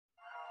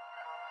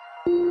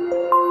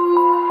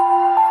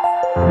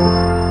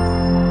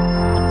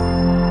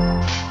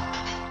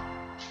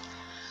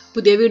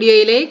പുതിയ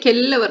വീഡിയോയിലേക്ക്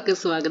എല്ലാവർക്കും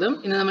സ്വാഗതം.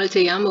 ഇന്ന് നമ്മൾ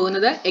ചെയ്യാൻ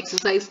പോകുന്നത്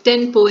എക്സസൈസ്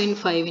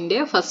 10.5ന്റെ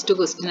ഫസ്റ്റ്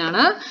ക്വസ്റ്റ്യൻ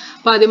ആണ്.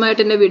 അപ്പോൾ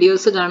ആദ്യമായിട്ട് എൻ്റെ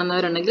വീഡിയോസ്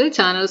കാണുന്നവരുണ്ടെങ്കിൽ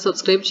ചാനൽ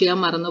സബ്സ്ക്രൈബ് ചെയ്യാൻ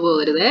മറന്നു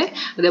പോകരുത്.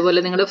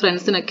 അതേപോലെ നിങ്ങളുടെ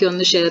ഫ്രണ്ട്സിനൊക്കെ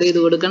ഒന്ന് ഷെയർ ചെയ്ത്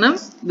കൊടുക്കണം.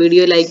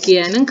 വീഡിയോ ലൈക്ക്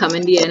ചെയ്യാനും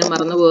കമൻറ്റ് ചെയ്യാനും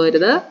മറന്നു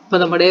പോകരുത്.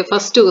 അപ്പോൾ നമ്മുടെ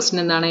ഫസ്റ്റ്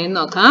ക്വസ്റ്റ്യൻ എന്താണെന്ന്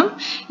നോക്കാം.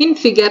 In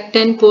figure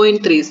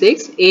 10.36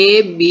 A,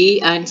 B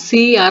and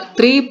C are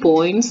 3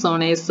 points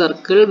on a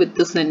circle with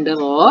the center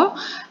O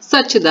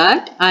such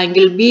that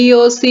angle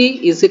BOC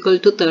is equal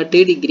to 30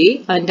 degree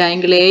and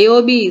angle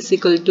AOB is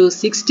equal to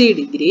 60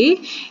 degree.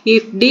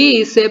 If D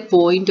is a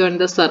point on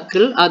the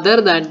circle other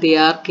than the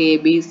arc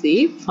ABC,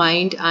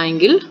 find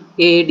angle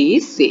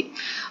ADC.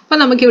 അപ്പോൾ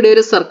നമുക്ക് ഇവിടെ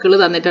ഒരു circle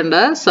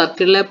തന്നിട്ടുണ്ട്.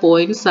 സർക്കിളിലെ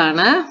points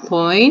ആണ്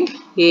point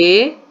A,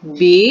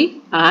 B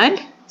and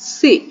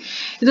C.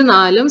 ഇത്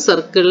നാലും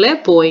സർക്കിളിലെ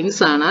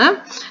points ആണ്.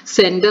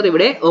 Centre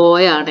ഇവിടെ O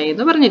ആണ്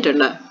എന്ന്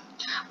പറഞ്ഞിട്ടുണ്ട്.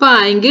 അപ്പോൾ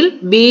ആംഗിൾ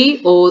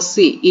BOC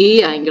ഈ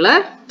ആംഗിള്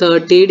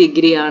 30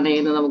 ഡിഗ്രി ആണ്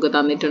എന്ന് നമുക്ക്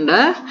തന്നിട്ടുണ്ട്.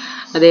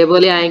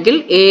 അതേപോലെ ആംഗിൾ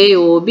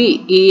AOB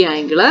ഈ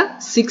ആംഗിള്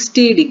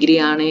 60 ഡിഗ്രി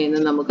ആണ് എന്ന്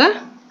നമുക്ക്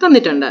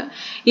തന്നിട്ടുണ്ട്.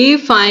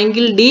 If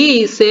angle D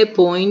is a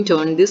point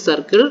on the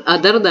circle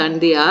other than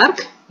the arc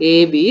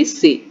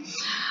ABC.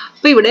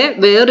 അപ്പോൾ ഇവിടെ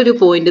വേറൊരു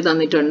പോയിന്റ്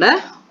തന്നിട്ടുണ്ട്,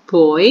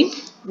 പോയിന്റ്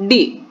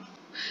D.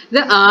 ഇത്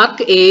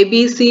ആർക്ക്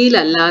ABC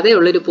അല്ലാതെ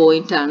ഉള്ളൊരു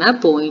പോയിന്റ് ആണ്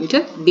point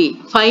D.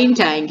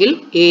 Find angle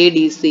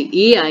ADC.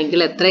 ഈ ആംഗിൾ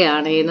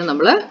എത്രയാണ് എന്ന്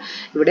നമ്മൾ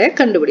ഇവിടെ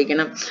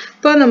കണ്ടുപിടിക്കണം.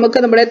 അപ്പോൾ നമുക്ക്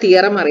നമ്മുടെ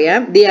തിയറം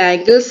അറിയാം. The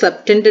angle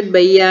subtended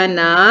by an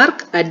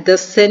arc at the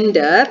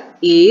centre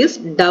is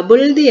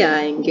double the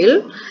angle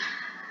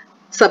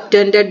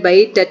subtended by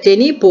at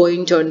any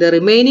point on the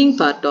remaining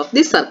part of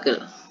the circle.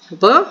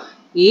 അപ്പോൾ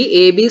ഈ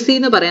ABC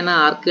എന്ന് പറയുന്ന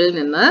ആർക്കിൽ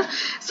നിന്ന്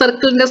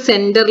സർക്കിളിന്റെ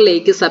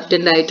സെന്ററിലേക്ക്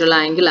സബ്റ്റൻഡ് ആയിട്ടുള്ള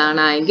ആംഗിൾ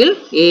ആണ് ആംഗിൾ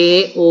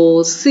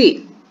AOC.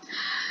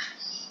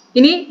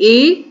 ഇനി ഈ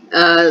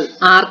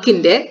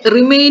ആർക്കിന്റെ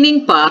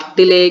റിമൈനിങ്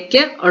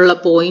പാർട്ടിലേക്ക് ഉള്ള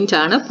പോയിന്റ്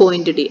ആണ്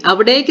പോയിന്റ് D.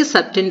 അവിടേക്ക്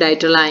സബ്റ്റൻഡ്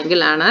ആയിട്ടുള്ള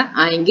ആംഗിൾ ആണ്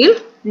ആംഗിൾ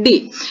D.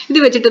 ഇത്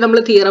വെച്ചിട്ട് നമ്മൾ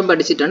തിയറം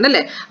പഠിച്ചിട്ടുണ്ട്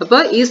അല്ലേ. അപ്പോൾ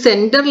ഈ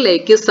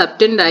സെന്ററിലേക്ക്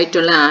സബ്റ്റൻഡ്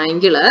ആയിട്ടുള്ള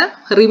ആംഗിള്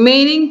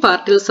റിമൈനിങ്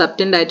പാർട്ടിൽ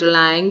സബ്റ്റൻഡ് ആയിട്ടുള്ള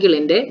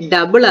ആംഗിളിന്റെ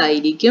ഡബിൾ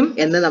ആയിരിക്കും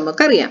എന്ന്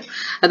നമുക്കറിയാം.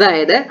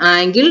 അതായത്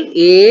ആംഗിൾ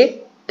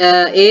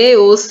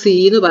AOC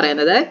എന്ന്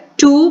പറയുന്നത്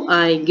 2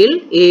 ആംഗിൾ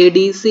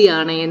ADC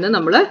ആണ് എന്ന്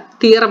നമ്മൾ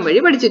തിയറം വഴി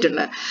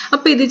പഠിച്ചിട്ടുണ്ട്.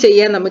 അപ്പൊ ഇത്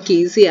ചെയ്യാൻ നമുക്ക്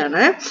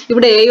ഈസിയാണ്.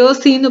 ഇവിടെ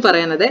AOC എന്ന്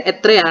പറയുന്നത്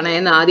എത്രയാണ്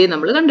എന്ന് ആദ്യം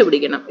നമ്മൾ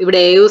കണ്ടുപിടിക്കണം.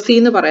 ഇവിടെ AOC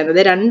എന്ന്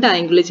പറയുന്നത് 2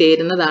 ആംഗിൾ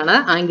ചേരുന്നതാണ്,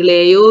 ആംഗിൾ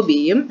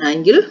AOBയും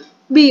ആംഗിൾ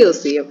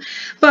BOCയും.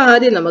 അപ്പൊ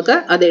ആദ്യം നമുക്ക്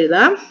അത്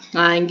എഴുതാം.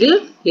 Angle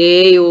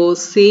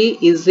AOC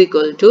is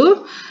equal to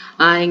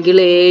angle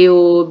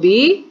AOB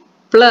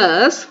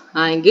plus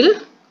angle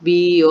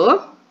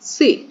BOC.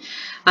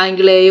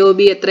 Angle AOB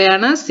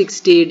എത്രയാണ്?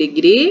 60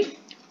 degree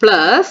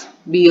plus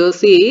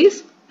BOC is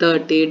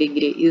 30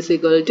 degree is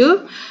equal to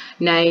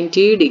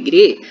 90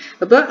 degree.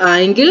 അപ്പൊ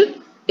ആംഗിൾ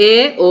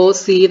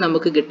AOC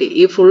നമുക്ക് കിട്ടി.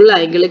 ഈ ഫുൾ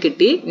ആംഗിൾ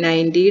കിട്ടി,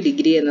 90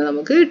 ഡിഗ്രി എന്ന്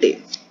നമുക്ക് കിട്ടി.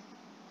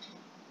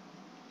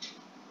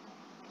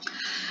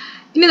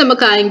 ഇനി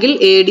നമുക്ക് ആംഗിൾ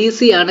ADC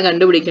ആണ്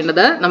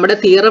കണ്ടുപിടിക്കേണ്ടത്. നമ്മുടെ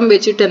തിയറം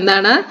വെച്ചിട്ട്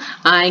എന്താണ്?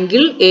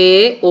 ആംഗിൾ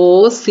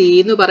AOC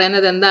എന്ന്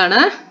പറയുന്നത് എന്താണ്?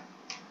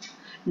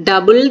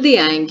 Double the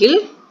angle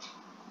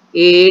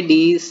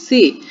ADC.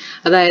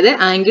 അതായത്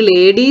ആംഗിൾ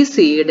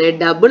ADCയുടെ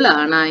ഡബിൾ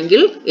ആണ്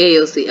ആംഗിൾ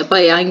AOC. അപ്പൊ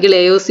angle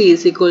AOC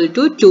is equal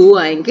to 2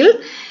 angle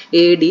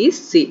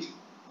ADC.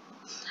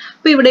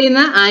 അപ്പൊ ഇവിടെ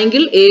നിന്ന്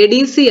ആംഗിൾ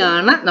ADC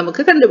ആണ്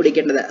നമുക്ക്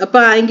കണ്ടുപിടിക്കേണ്ടത്. അപ്പൊ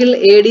ആംഗിൾ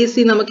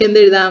ADC നമുക്ക്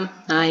എന്ത് എഴുതാം?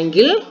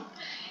 Angle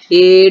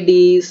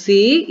ADC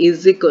is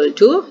equal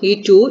to ഈ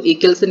 2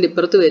 ഈക്വൽസിന്റെ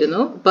ഇപ്പുറത്ത്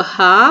വരുന്നു. അപ്പൊ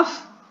ഹാഫ്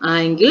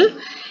ആംഗിൾ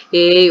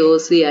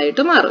AOC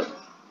ആയിട്ട് മാറും.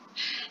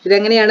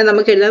 ഇതെങ്ങനെയാണ്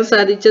നമുക്ക് എഴുതാൻ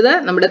സാധിച്ചത്?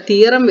 നമ്മുടെ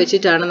തിയറം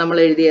വെച്ചിട്ടാണ് നമ്മൾ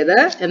എഴുതിയത്.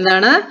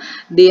 എന്താണ്?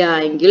 The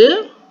angle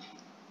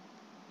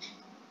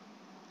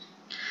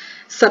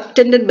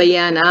subtended by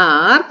an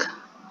arc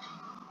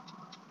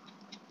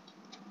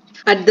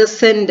at the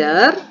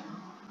centre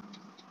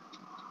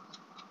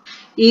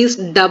is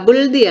double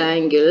the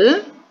angle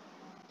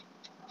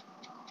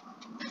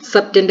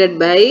subtended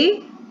by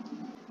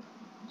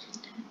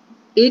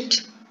it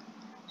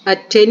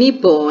at any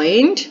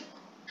point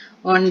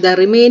on the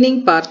remaining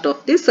part of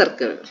the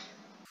circle.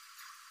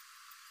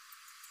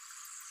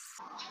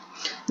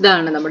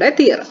 ഇതാണ് നമ്മുടെ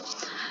തിയറം.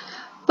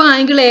 അപ്പോൾ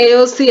ആംഗിൾ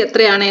AOC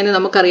എത്രയാണ് എന്ന്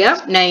നമുക്കറിയാം,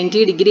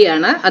 90 ഡിഗ്രി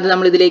ആണ്. അത്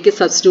നമ്മൾ ഇതിലേക്ക്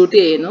സബ്സ്റ്റിറ്റ്യൂട്ട്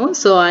ചെയ്യുന്നു.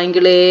 So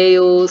angle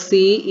AOC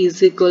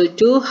is equal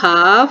to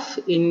half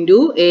into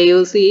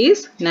AOC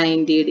is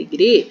 90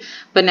 degree.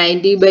 അപ്പോൾ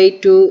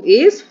 90/2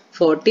 is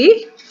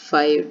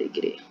 45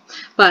 ഡിഗ്രി.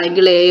 അപ്പോൾ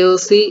ആംഗിൾ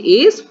AOC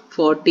is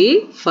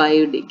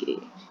 45 ഡിഗ്രി.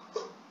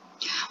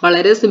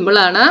 വളരെ സിമ്പിൾ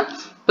ആണ്.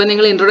 അപ്പോൾ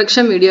നിങ്ങൾ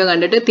ഇൻട്രൊഡക്ഷൻ വീഡിയോ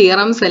കണ്ടിട്ട്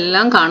തിയറംസ്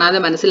എല്ലാം കാണാതെ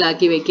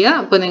മനസ്സിലാക്കി വെക്കുക.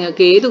 അപ്പോൾ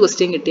നിങ്ങൾക്ക് ഏത്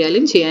ക്വസ്റ്റ്യൻ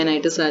കിട്ടിയാലും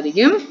ചെയ്യാനായിട്ട്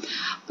സാധിക്കും.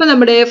 അപ്പോൾ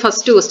നമ്മുടെ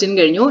ഫസ്റ്റ് ക്വസ്റ്റ്യൻ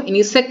കഴിഞ്ഞു.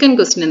 ഇനി സെക്കൻഡ്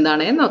ക്വസ്റ്റ്യൻ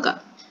എന്താണെന്ന് നോക്കാം.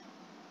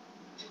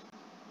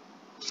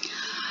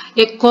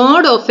 A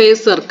chord of a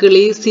circle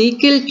is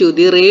equal to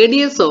the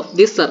radius of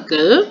the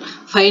circle.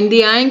 Find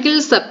the angle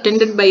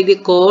subtended by the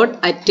chord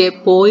at a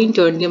point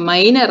on the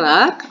minor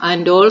arc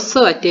and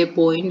also at a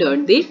point on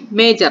the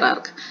major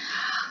arc.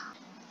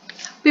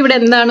 ഇവിടെ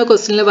എന്താണ്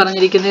ക്വസ്റ്റ്യനിൽ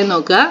പറഞ്ഞിരിക്കുന്നത്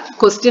നോക്കുക.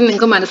 Question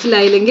നിങ്ങൾക്ക്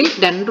മനസ്സിലായില്ലെങ്കിൽ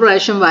 2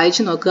 പ്രാവശ്യം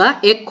വായിച്ചു നോക്കുക.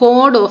 A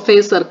code of A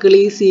circle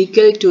is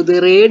equal to the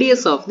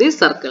radius of the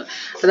circle.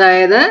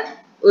 അതായത്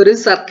ഒരു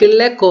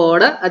സർക്കിളിലെ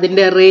കോഡ്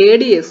അതിന്റെ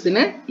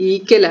റേഡിയസിന്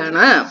ഈക്വൽ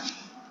ആണ്.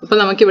 അപ്പൊ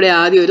നമുക്കിവിടെ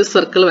ആദ്യം ഒരു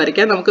സർക്കിൾ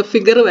വരയ്ക്കാം. നമുക്ക്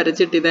ഫിഗർ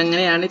വരച്ചിട്ട്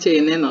ഇതെങ്ങനെയാണ്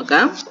ചെയ്യുന്നതെന്ന്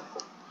നോക്കാം.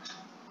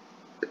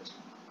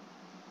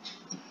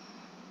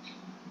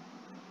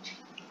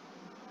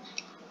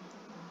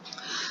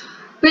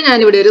 ഇപ്പൊ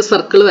ഞാനിവിടെ ഒരു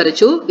സർക്കിൾ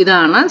വരച്ചു.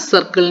 ഇതാണ്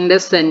സർക്കിളിന്റെ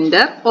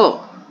സെന്റർ O.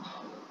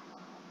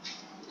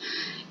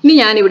 ഇനി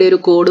ഞാനിവിടെ ഒരു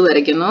കോഡ്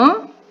വരയ്ക്കുന്നു.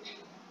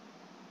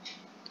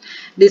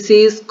 This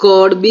is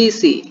code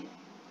BC.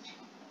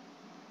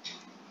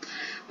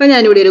 അപ്പൊ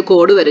ഞാനിവിടെ ഒരു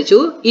കോഡ് വരച്ചു.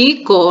 ഈ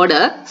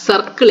കോഡ്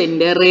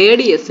സർക്കിളിന്റെ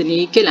റേഡിയസിന്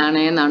ഈക്വൽ ആണ്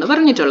എന്നാണ്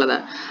പറഞ്ഞിട്ടുള്ളത്.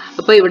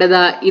 അപ്പൊ ഇവിടെ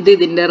ഇത്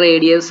ഇതിന്റെ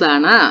റേഡിയസ്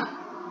ആണ്.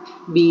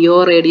 BO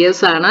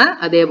റേഡിയസ് ആണ്.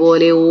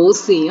 അതേപോലെ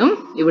OCയും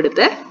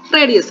ഇവിടുത്തെ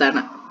റേഡിയസ്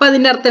ആണ്. അപ്പൊ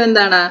അതിന്റെ അർത്ഥം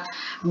എന്താണ്?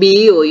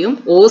 BOയും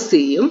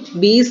OCയും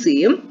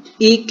BCയും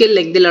ഈക്വൽ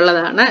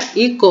ലെങ്തിലുള്ളതാണ്.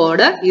 ഈ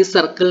കോഡ് ഈ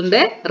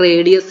സർക്കിളിന്റെ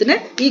റേഡിയസിന്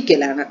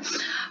ഈക്വൽ ആണ്.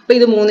 അപ്പൊ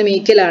ഇത് 3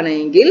 ഈക്വൽ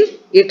ആണെങ്കിൽ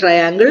ഈ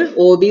ട്രയാങ്കിൾ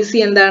OBC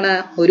എന്താണ്?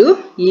 ഒരു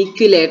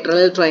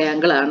ഈക്വിലേറ്ററൽ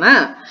ട്രയാങ്കിൾ ആണ്.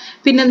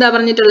 പിന്നെന്താ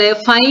പറഞ്ഞിട്ടുള്ളത്?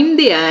 Find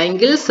the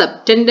angle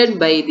subtended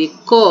by the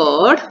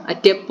code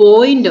at A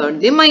point on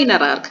the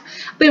minor ആർക്ക്.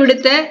 അപ്പൊ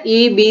ഇവിടുത്തെ ഈ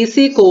BC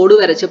കോഡ്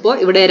വരച്ചപ്പോൾ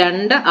ഇവിടെ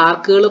 2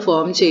 ആർക്കുകൾ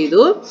ഫോം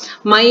ചെയ്തു.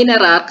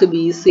 മൈനർ ആർക്ക്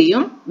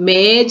BCയും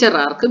മേജർ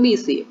ആർക്ക്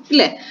BCയും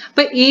ഇല്ലേ?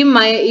 അപ്പൊ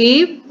ഈ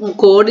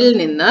കോഡിൽ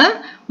നിന്ന്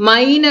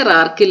മൈനർ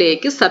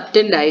ആർക്കിലേക്ക്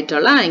സബ്റ്റൻഡ്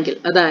ആയിട്ടുള്ള ആംഗിൾ,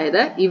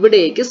 അതായത്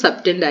ഇവിടേക്ക്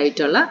സബ്റ്റൻഡ്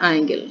ആയിട്ടുള്ള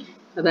ആംഗിൾ,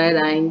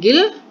 അതായത് ആംഗിൾ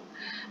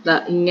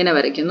ഇങ്ങനെ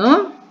വരയ്ക്കുന്നു.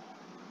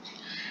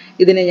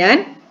 ഇതിന് ഞാൻ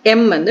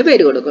M എന്ന്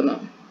പേര് കൊടുക്കുന്നു.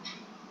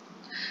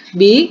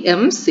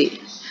 BMC.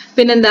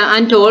 പിന്നെന്താ?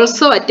 And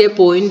also at A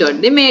point on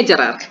the major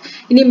arc.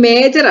 ഇനി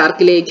മേജർ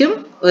ആർക്കിലേക്കും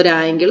ഒരു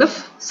ആംഗിൾ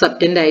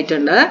സബ്റ്റൻഡ്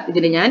ആയിട്ടുണ്ട്.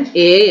 ഇതിന് ഞാൻ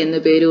A എന്ന്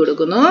പേര്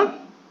കൊടുക്കുന്നു.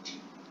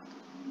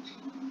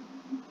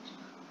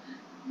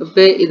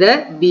 അപ്പൊ ഇത്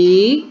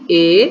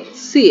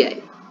BAC ആയി.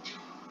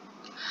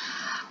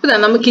 അപ്പൊ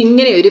നമുക്ക്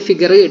ഇങ്ങനെ ഒരു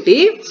ഫിഗർ കിട്ടി.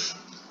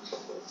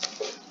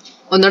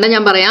 ഒന്നുകൂടെ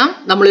ഞാൻ പറയാം.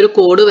 നമ്മളൊരു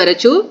കോഡ്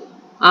വരച്ചു.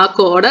 ആ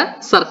കോഡ്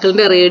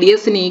സർക്കിളിന്റെ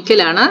റേഡിയസിന്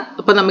ഈക്വൽ ആണ്.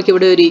 അപ്പൊ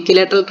നമുക്കിവിടെ ഒരു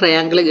ഈക്വിലേറ്ററൽ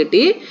ട്രയാങ്കിൾ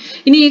കിട്ടി.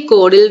 ഇനി ഈ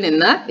കോഡിൽ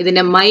നിന്ന്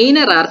ഇതിന്റെ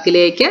മൈനർ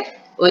ആർക്കിലേക്ക്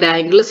ഒരു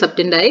ആംഗിൾ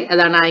സബ്റ്റൻഡ് ആയി.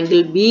 അതാണ്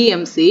ആംഗിൾ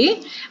BMC.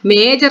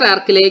 മേജർ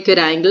ആർക്കിലേക്ക്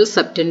ഒരു ആംഗിൾ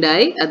സബ്റ്റൻഡ്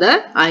ആയി. അത്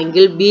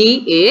ആംഗിൾ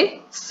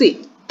BAC.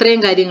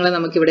 ഇത്രയും കാര്യങ്ങൾ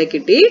നമുക്കിവിടെ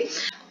കിട്ടി.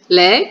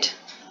 Let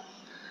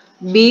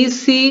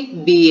BC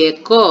be a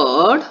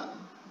chord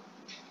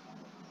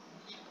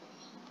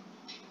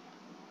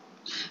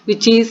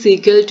which is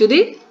equal to the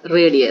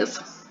radius.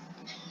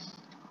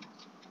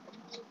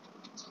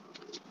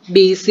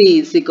 BC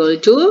is equal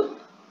to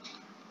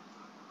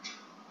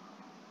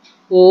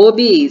OB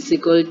is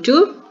equal to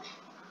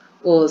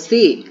OC.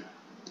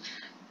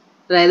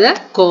 അതായത്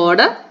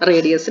കോഡ്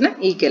റേഡിയസിന്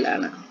ഈക്വൽ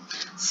ആണ്.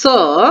 സോ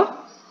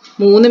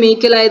 3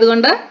 ഈക്വൽ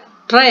ആയതുകൊണ്ട്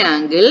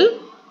triangle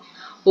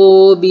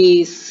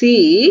OBC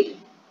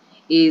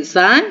is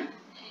an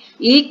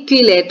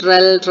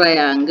equilateral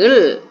triangle.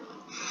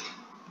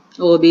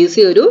 OBC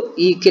ഒരു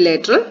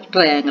equilateral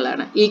triangle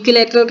ആണ്.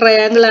 Equilateral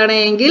triangle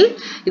ആണെങ്കിൽ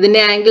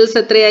ഇതിന്റെ angles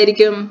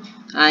എത്രയായിരിക്കും?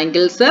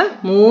 Angles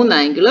 3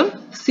 ആംഗിളും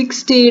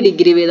 60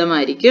 degree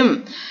വീതമായിരിക്കും.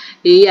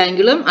 ഈ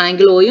ആംഗിളും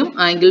ആംഗിൾ Oയും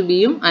ആംഗിൾ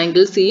Bയും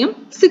ആംഗിൾ Cയും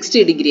 60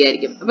 ഡിഗ്രി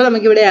ആയിരിക്കും. അപ്പൊ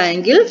നമുക്കിവിടെ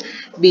ആംഗിൾ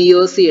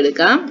BOC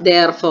എടുക്കാം.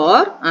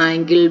 Therefore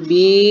angle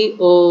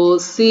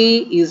BOC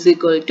is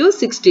equal to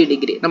 60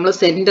 degree. നമ്മൾ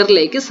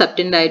സെന്ററിലേക്ക്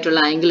സബ്റ്റൻഡ് ആയിട്ടുള്ള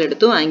ആംഗിൾ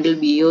എടുത്തു. Angle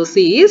BOC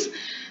is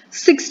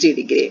 60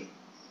 degree.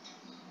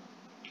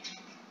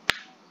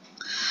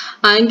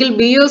 Angle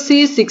BOC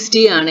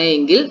 60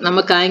 ആണെങ്കിൽ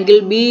നമുക്ക് ആംഗിൾ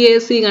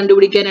BAC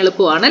കണ്ടുപിടിക്കാൻ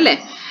എളുപ്പമാണല്ലേ?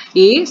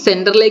 ഈ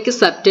സെന്ററിലേക്ക്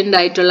സബ്റ്റൻഡ്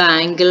ആയിട്ടുള്ള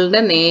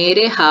ആംഗിളിന്റെ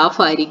നേരെ ഹാഫ്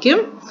ആയിരിക്കും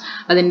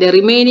അതിന്റെ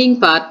റിമൈനിങ്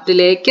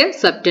പാർട്ടിലേക്ക്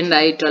സബ്റ്റൻഡ്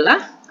ആയിട്ടുള്ള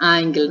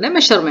ആംഗിളിന്റെ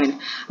മെഷർമെന്റ്.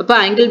 അപ്പൊ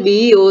ആംഗിൾ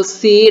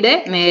BOCയുടെ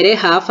നേരെ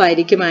ഹാഫ്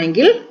ആയിരിക്കും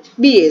ആംഗിൾ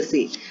BAC.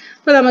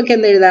 അപ്പൊ നമുക്ക്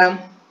എന്ത് എഴുതാം?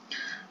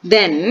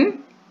 Then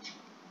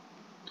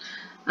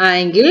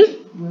ആംഗിൾ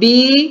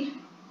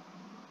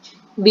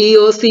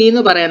BOC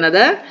എന്ന്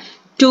പറയുന്നത്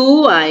 2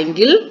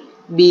 ആംഗിൾ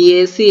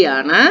BAC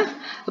ആണ്.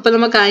 അപ്പൊ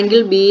നമുക്ക് ആംഗിൾ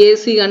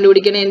BAC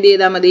കണ്ടുപിടിക്കണേ എന്ത്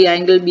ചെയ്താൽ മതി?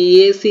 ആംഗിൾ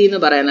BAC എന്ന്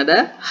പറയുന്നത്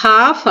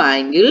ഹാഫ്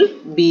ആംഗിൾ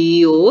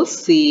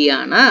BOC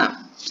ആണ്.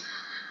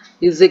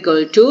 is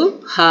equal to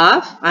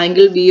half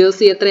angle BOC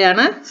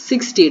എത്രയാണ്?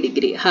 60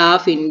 degree.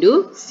 Half into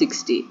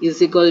 60 is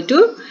equal to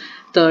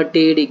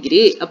 30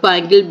 degree. അപ്പൊ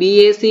ആംഗിൾ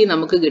BAC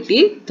നമുക്ക് കിട്ടി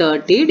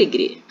 30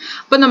 ഡിഗ്രി.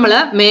 അപ്പൊ നമ്മൾ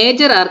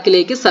മേജർ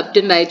ആർക്കിലേക്ക്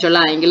സബ്റ്റൻഡ് ആയിട്ടുള്ള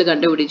ആംഗിൾ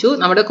കണ്ടുപിടിച്ചു.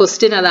 നമ്മുടെ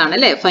ക്വസ്റ്റ്യൻ അതാണ്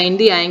അല്ലെ? Find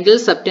the angle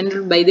subtend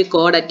by the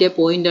code at A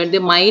point on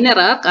the minor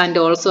arc and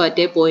also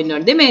at A point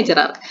on the major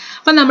arc.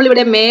 അപ്പൊ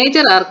നമ്മളിവിടെ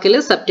മേജർ ആർക്കിൽ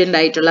സബ്റ്റൻഡ്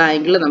ആയിട്ടുള്ള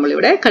ആംഗിൾ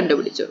നമ്മളിവിടെ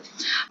കണ്ടുപിടിച്ചു.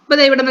 അപ്പൊ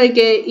ഇവിടെ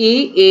നോക്കിയേ, ഈ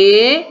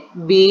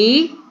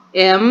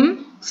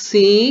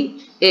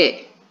ABMCA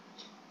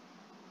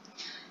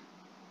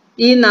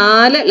ഈ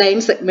 4 ലൈൻ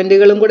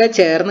സെഗ്മെന്റുകളും കൂടെ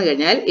ചേർന്ന്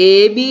കഴിഞ്ഞാൽ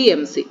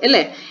ABMC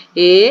അല്ലേ?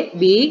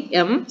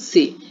 ABMC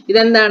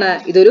ഇതെന്താണ്?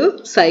 ഇതൊരു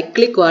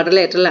സൈക്ലിക്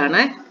ക്വാഡ്രിലേറ്ററൽ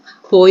ആണ്.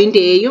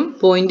 പോയിന്റ് എയും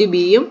പോയിന്റ്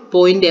ബിയും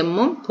പോയിന്റ്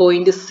എമ്മും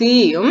പോയിന്റ്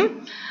സിയും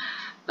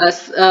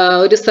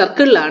ഒരു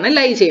സർക്കിളിലാണ്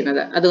ലൈ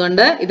ചെയ്യുന്നത്.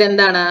 അതുകൊണ്ട്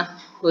ഇതെന്താണ്?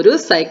 ഒരു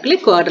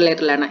സൈക്ലിക്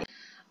ക്വാഡ്രിലേറ്ററൽ ആണ്.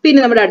 പിന്നെ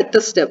നമ്മുടെ അടുത്ത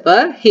step,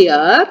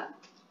 here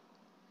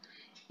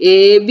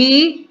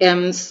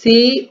ABMC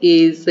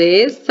is a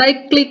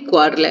cyclic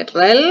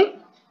quadrilateral.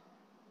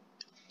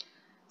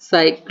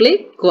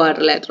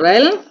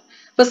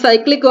 അപ്പൊ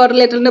സൈക്ലിക്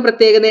ക്വാഡ്രിലേറ്ററിന്റെ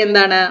പ്രത്യേകത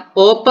എന്താണ്?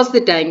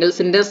 ഓപ്പോസിറ്റ്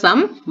ആംഗിൾസിന്റെ സം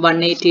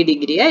 180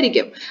 ഡിഗ്രി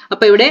ആയിരിക്കും.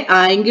 അപ്പൊ ഇവിടെ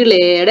ആംഗിൾ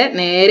എയുടെ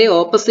നേരെ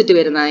ഓപ്പോസിറ്റ്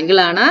വരുന്ന ആംഗിൾ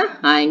ആണ്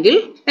ആംഗിൾ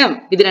എം.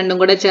 ഇത് രണ്ടും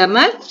കൂടെ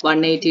ചേർന്നാൽ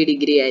 180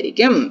 ഡിഗ്രി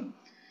ആയിരിക്കും.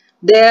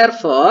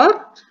 Therefore,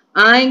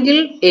 angle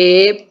A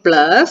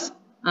plus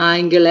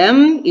angle M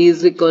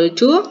is equal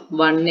to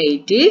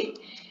 180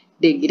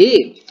 degree.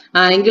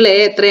 Angle A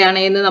എത്രയാണ്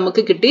എന്ന്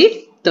നമുക്ക് കിട്ടി?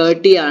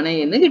 30 ആണ്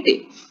എന്ന് കിട്ടി.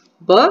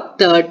 അപ്പോ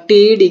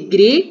 30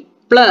 degree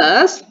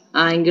plus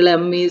angle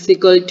M is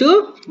equal to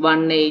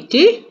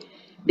 180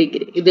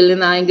 degree. ഇതിൽ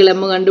നിന്ന് ആംഗിൾ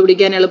എം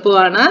കണ്ടുപിടിക്കാൻ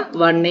എളുപ്പമാണ്.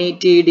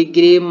 180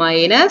 degree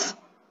minus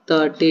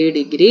 30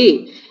 degree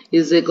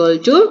is equal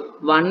to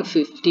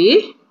 150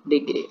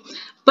 degree.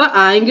 അപ്പൊ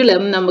ആംഗിൾ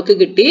എം നമുക്ക്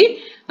കിട്ടി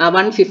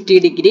 150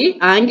 ഡിഗ്രി.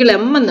 ആംഗിൾ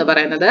എം എന്ന്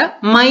പറയുന്നത്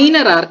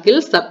മൈനർ ആർക്കിൽ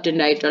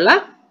സബ്റ്റൻഡ് ആയിട്ടുള്ള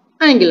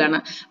ആംഗിൾ ആണ്.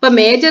 അപ്പൊ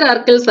മേജർ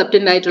ആർക്കിൽ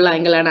സബ്റ്റൻഡ് ആയിട്ടുള്ള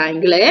ആംഗിൾ ആണ്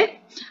ആംഗിൾ എ.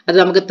 അത്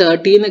നമുക്ക്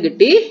 30 എന്ന്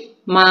കിട്ടി.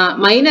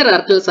 മൈനർ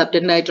ആർക്കിൽ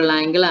സബ്റ്റൻഡ് ആയിട്ടുള്ള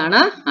ആംഗിൾ ആണ്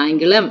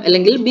ആംഗിൾ എം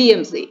അല്ലെങ്കിൽ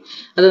BMC.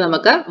 അത്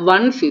നമുക്ക്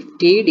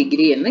 150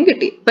 ഡിഗ്രി എന്നും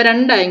കിട്ടി. ഇപ്പൊ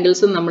രണ്ട്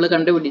ആംഗിൾസും നമ്മൾ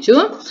കണ്ടുപിടിച്ചു.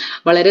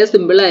 വളരെ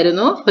സിമ്പിൾ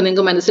ആയിരുന്നു. അപ്പൊ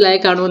നിങ്ങൾക്ക്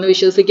മനസ്സിലായി കാണുമെന്ന്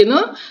വിശ്വസിക്കുന്നു.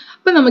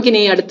 അപ്പൊ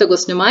നമുക്കിനി അടുത്ത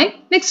ക്വസ്റ്റ്യനുമായി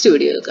നെക്സ്റ്റ്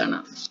വീഡിയോയിൽ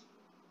കാണാം.